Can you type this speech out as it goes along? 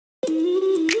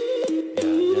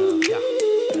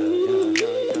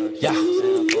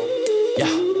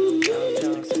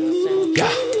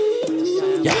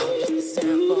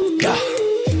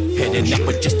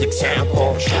with just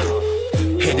example, yeah.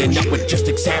 Hitting up with just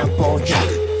example, yeah.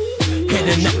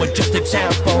 Hitting up with just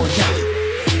example, yeah.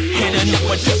 Hitting up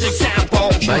with just example.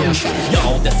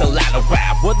 Yo, there's a lot of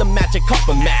rap with a magic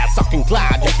coffin mask. Sucking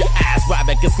glad if your ass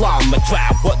rabbit Islam a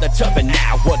trap. What the turban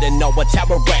now? Wouldn't know what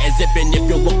terror is, even if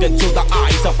you look into the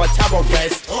eyes of a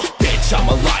terrorist. Bitch, I'm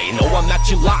a liar, no I'm not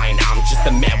your lying. I'm just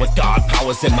a man with God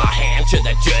powers in my hand. Should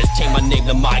I just change my name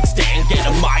to mic stand? Get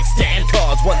a mic stand,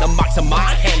 cause when the mic's in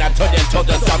my hand I turn into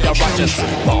the Soviet Russians.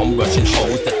 Bomb Russian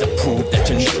hoes that to prove that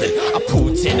you're nothing. I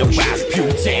Putin and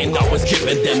Rasputin, always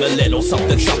giving them a little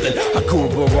something something.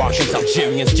 Hakuba Russians,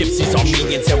 Algerians, Gypsies,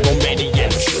 Armenians and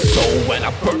Romanians. So when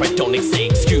I burp I don't say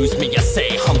excuse me, I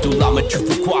say Hamdullah, mais tu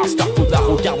veux quoi? Starfullah,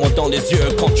 regarde-moi dans les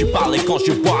yeux quand tu parles et quand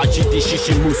je bois. J'ai des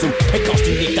chichis moussoum et quand je te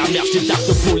nique ta mère, j'ai d'art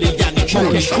de poulet, y'a ni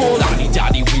okay, cool. Daddy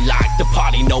daddy, we like the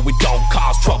party, no we don't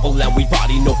cause trouble and we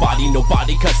body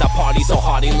nobody, cause I party so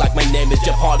hardy like my name is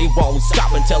Jeff Hardy. Won't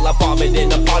stop until I vomit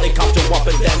in a party, cops you up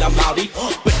and then I'm outie.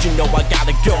 But you know I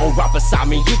gotta go right beside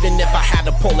me, even if I had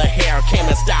to pull a hair,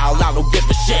 camera style, I don't give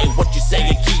a shit what you say,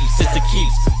 it keeps, it's a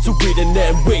keeps. So reading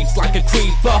them weeps like a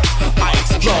creeper, I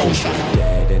explode.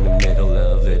 Dead in the middle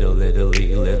of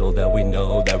little that we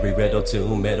know that we riddle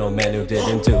to middleman who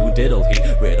didn't do diddle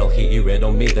he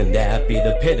riddle me, then that be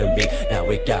the epitome. Now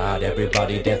we got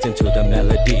everybody dancing to the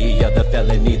melody of the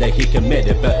felony that he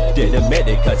committed, but didn't admit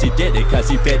it cause he did it, cause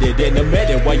he fit it in a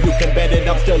minute. While you can bet it,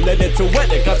 I'm still in it to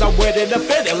win it, cause I'm winning to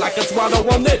fit it like a swallow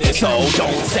on it. So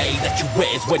don't say that you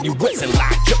whiz when you whizzing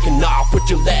like jerking off with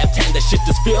your left hand. That shit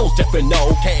just feels different,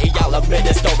 okay, I'll admit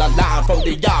it. Stole the line from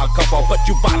the yard cover, but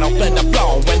you bottle in the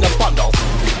flow in the bundle.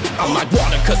 I'm like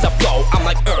water cause I flow, I'm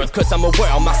like earth cause I'm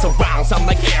aware of my surrounds. I'm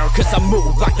like air cause I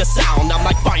move like the sound. I'm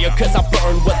like fire cause I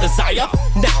burn with desire.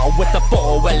 Now with the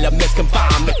four elements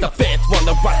combined, make the fifth one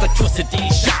the right electricity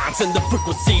shines and the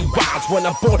frequency rhymes. When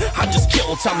I'm born I just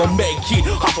kill time to make heat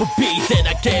off a beat that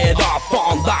I get off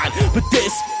online. But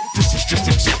this